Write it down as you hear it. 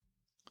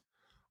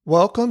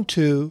Welcome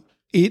to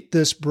Eat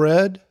This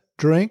Bread,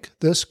 Drink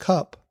This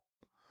Cup.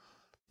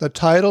 The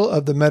title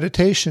of the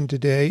meditation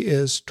today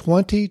is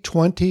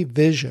 2020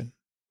 Vision.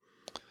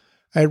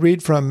 I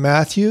read from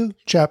Matthew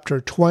chapter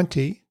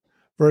 20,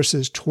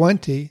 verses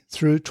 20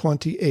 through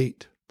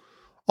 28.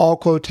 All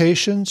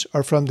quotations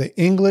are from the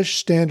English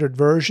Standard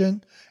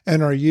Version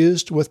and are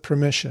used with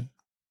permission.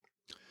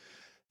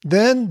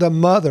 Then the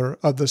mother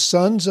of the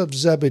sons of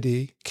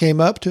Zebedee came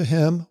up to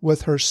him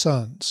with her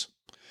sons.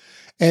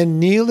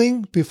 And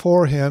kneeling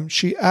before him,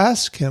 she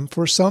asked him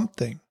for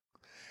something.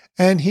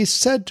 And he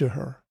said to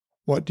her,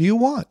 "What do you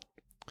want?"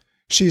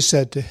 She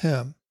said to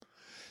him,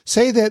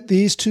 "Say that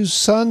these 2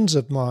 sons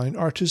of mine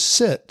are to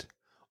sit,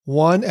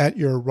 one at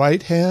your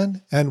right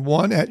hand and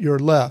one at your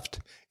left,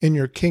 in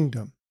your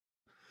kingdom."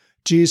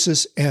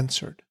 Jesus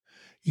answered,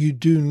 "You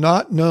do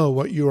not know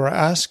what you are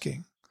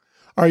asking.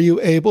 Are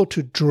you able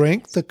to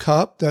drink the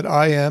cup that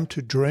I am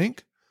to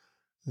drink?"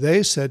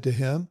 They said to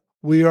him,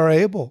 "We are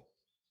able."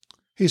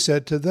 He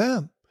said to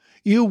them,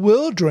 "You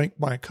will drink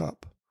my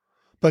cup,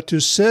 but to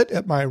sit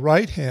at my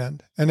right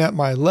hand and at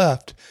my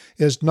left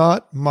is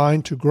not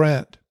mine to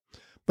grant,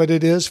 but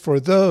it is for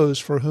those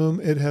for whom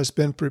it has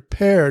been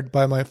prepared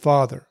by my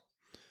Father."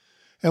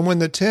 And when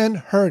the 10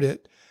 heard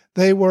it,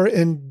 they were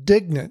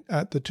indignant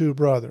at the 2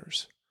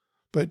 brothers.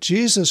 But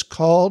Jesus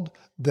called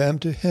them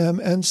to him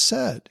and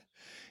said,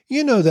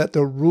 "You know that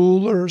the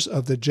rulers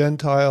of the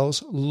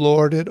Gentiles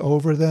lord it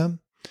over them,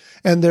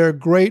 and their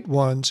great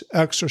ones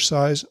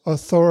exercise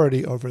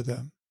authority over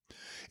them.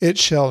 It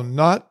shall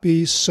not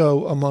be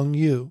so among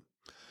you,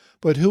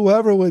 but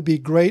whoever would be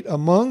great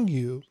among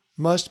you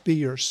must be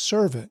your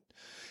servant,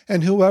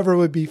 and whoever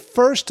would be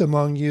first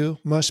among you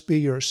must be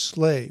your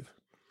slave,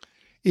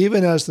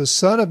 even as the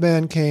Son of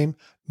Man came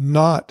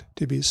not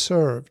to be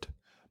served,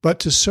 but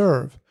to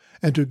serve,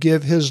 and to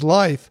give his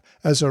life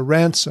as a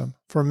ransom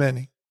for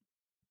many."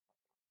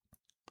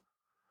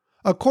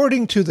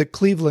 According to the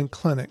Cleveland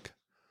Clinic,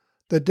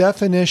 the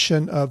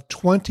definition of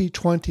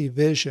 2020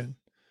 vision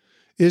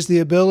is the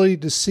ability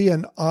to see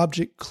an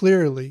object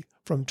clearly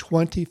from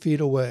 20 feet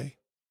away.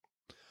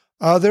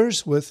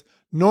 Others with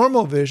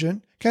normal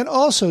vision can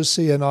also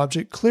see an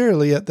object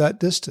clearly at that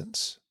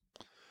distance.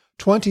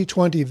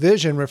 2020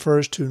 vision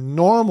refers to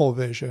normal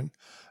vision,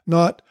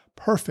 not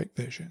perfect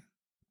vision.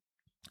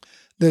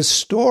 This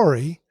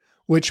story,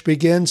 which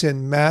begins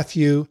in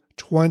Matthew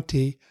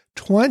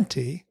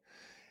 20:20,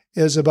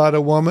 is about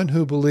a woman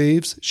who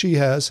believes she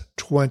has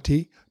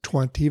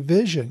 20/20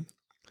 vision.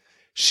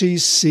 She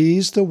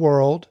sees the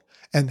world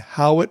and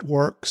how it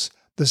works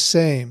the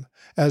same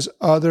as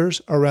others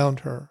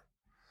around her.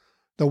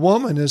 The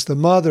woman is the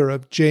mother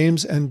of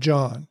James and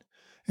John,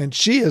 and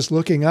she is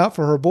looking out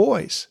for her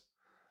boys,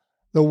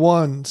 the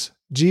ones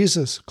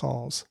Jesus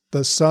calls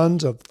the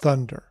sons of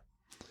thunder.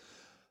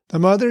 The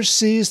mother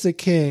sees the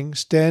king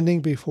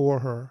standing before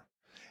her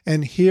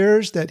and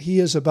hears that he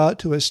is about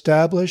to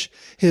establish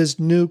his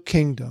new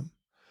kingdom.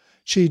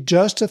 She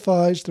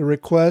justifies the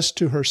request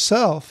to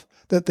herself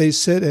that they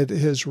sit at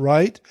his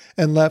right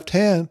and left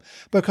hand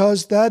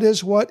because that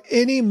is what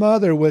any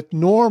mother with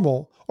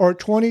normal or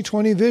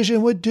 20/20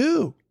 vision would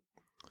do.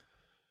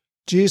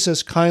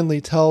 Jesus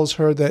kindly tells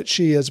her that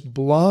she is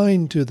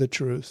blind to the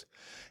truth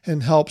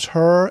and helps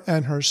her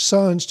and her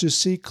sons to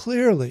see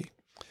clearly.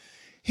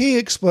 He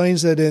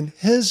explains that in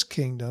his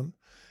kingdom,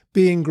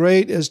 being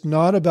great is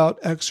not about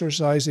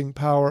exercising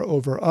power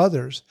over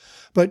others,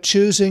 but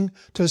choosing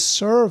to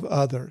serve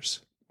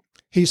others.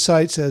 He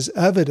cites as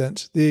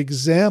evidence the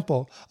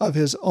example of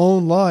his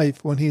own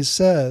life when he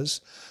says,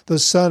 "The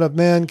Son of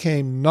Man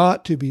came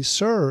not to be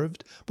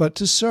served, but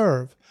to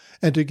serve,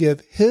 and to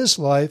give his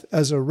life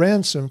as a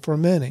ransom for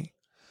many."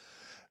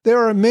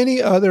 There are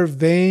many other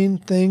vain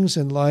things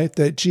in life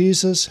that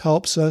Jesus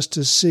helps us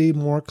to see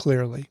more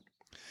clearly.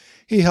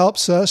 He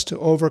helps us to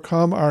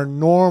overcome our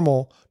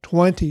normal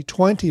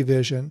 20/20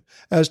 vision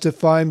as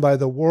defined by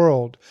the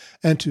world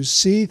and to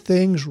see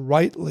things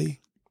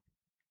rightly.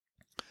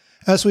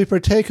 As we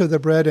partake of the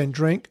bread and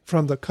drink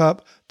from the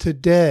cup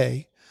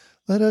today,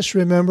 let us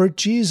remember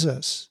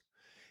Jesus.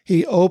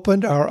 He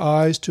opened our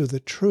eyes to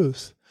the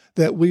truth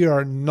that we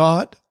are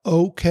not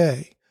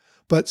okay,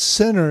 but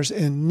sinners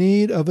in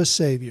need of a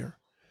Savior.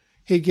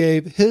 He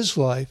gave his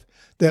life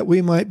that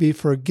we might be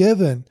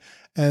forgiven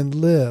and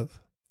live.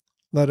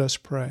 Let us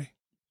pray.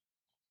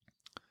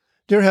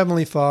 Dear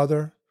Heavenly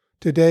Father,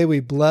 today we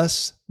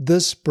bless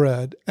this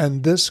bread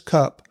and this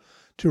cup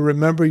to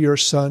remember your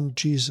Son,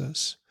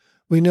 Jesus.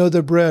 We know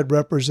the bread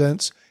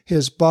represents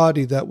his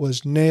body that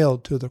was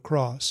nailed to the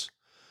cross.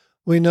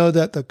 We know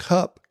that the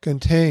cup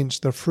contains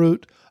the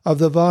fruit of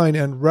the vine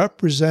and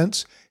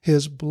represents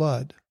his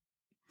blood.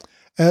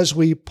 As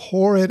we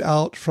pour it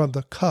out from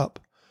the cup,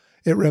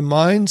 it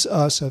reminds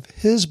us of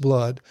his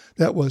blood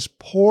that was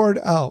poured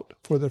out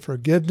for the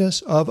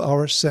forgiveness of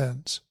our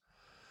sins.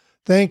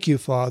 Thank you,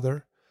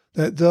 Father,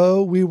 that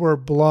though we were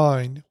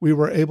blind, we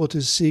were able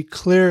to see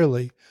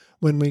clearly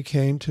when we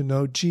came to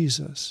know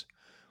Jesus.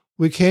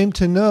 We came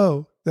to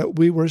know that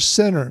we were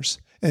sinners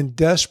in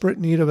desperate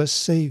need of a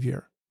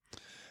Savior.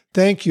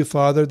 Thank you,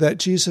 Father, that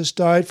Jesus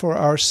died for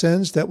our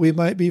sins, that we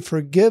might be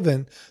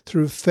forgiven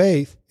through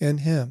faith in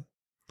him.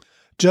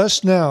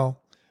 Just now,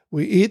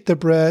 we eat the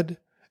bread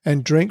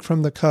and drink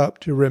from the cup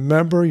to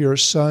remember your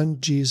Son,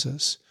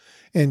 Jesus.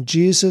 In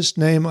Jesus'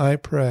 name I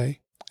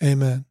pray.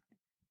 Amen.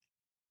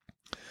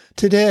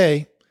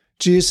 Today,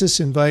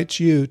 Jesus invites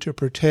you to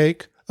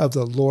partake of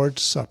the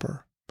Lord's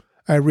Supper.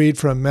 I read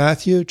from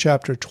Matthew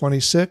chapter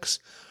 26,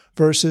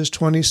 verses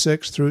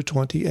 26 through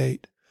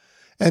 28.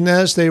 And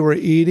as they were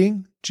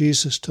eating,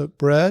 Jesus took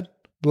bread,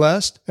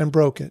 blessed, and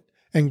broke it,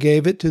 and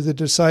gave it to the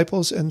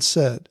disciples and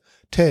said,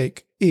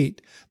 "Take,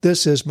 eat,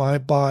 this is my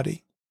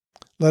body.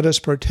 Let us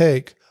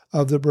partake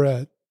of the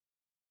bread."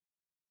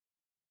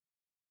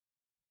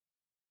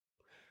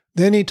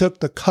 Then he took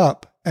the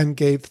cup and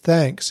gave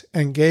thanks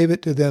and gave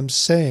it to them,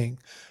 saying,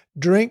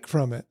 "Drink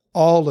from it,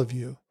 all of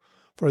you,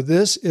 for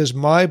this is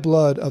my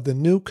blood of the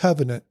new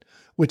covenant,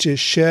 which is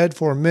shed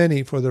for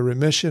many for the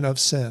remission of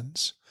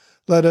sins.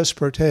 Let us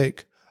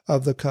partake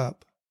of the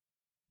cup."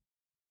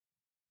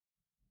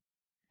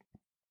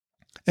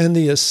 And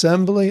the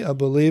assembly of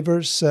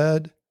believers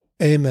said,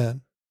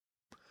 Amen.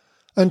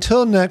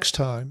 Until next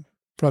time,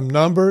 from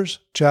Numbers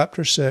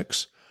chapter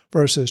 6,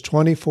 verses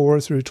 24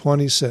 through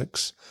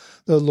 26,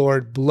 the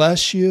Lord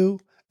bless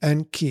you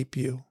and keep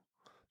you.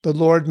 The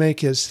Lord make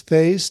his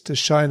face to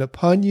shine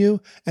upon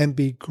you and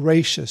be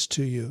gracious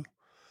to you.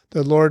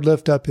 The Lord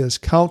lift up his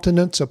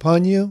countenance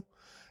upon you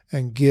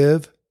and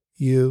give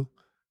you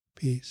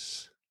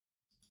peace.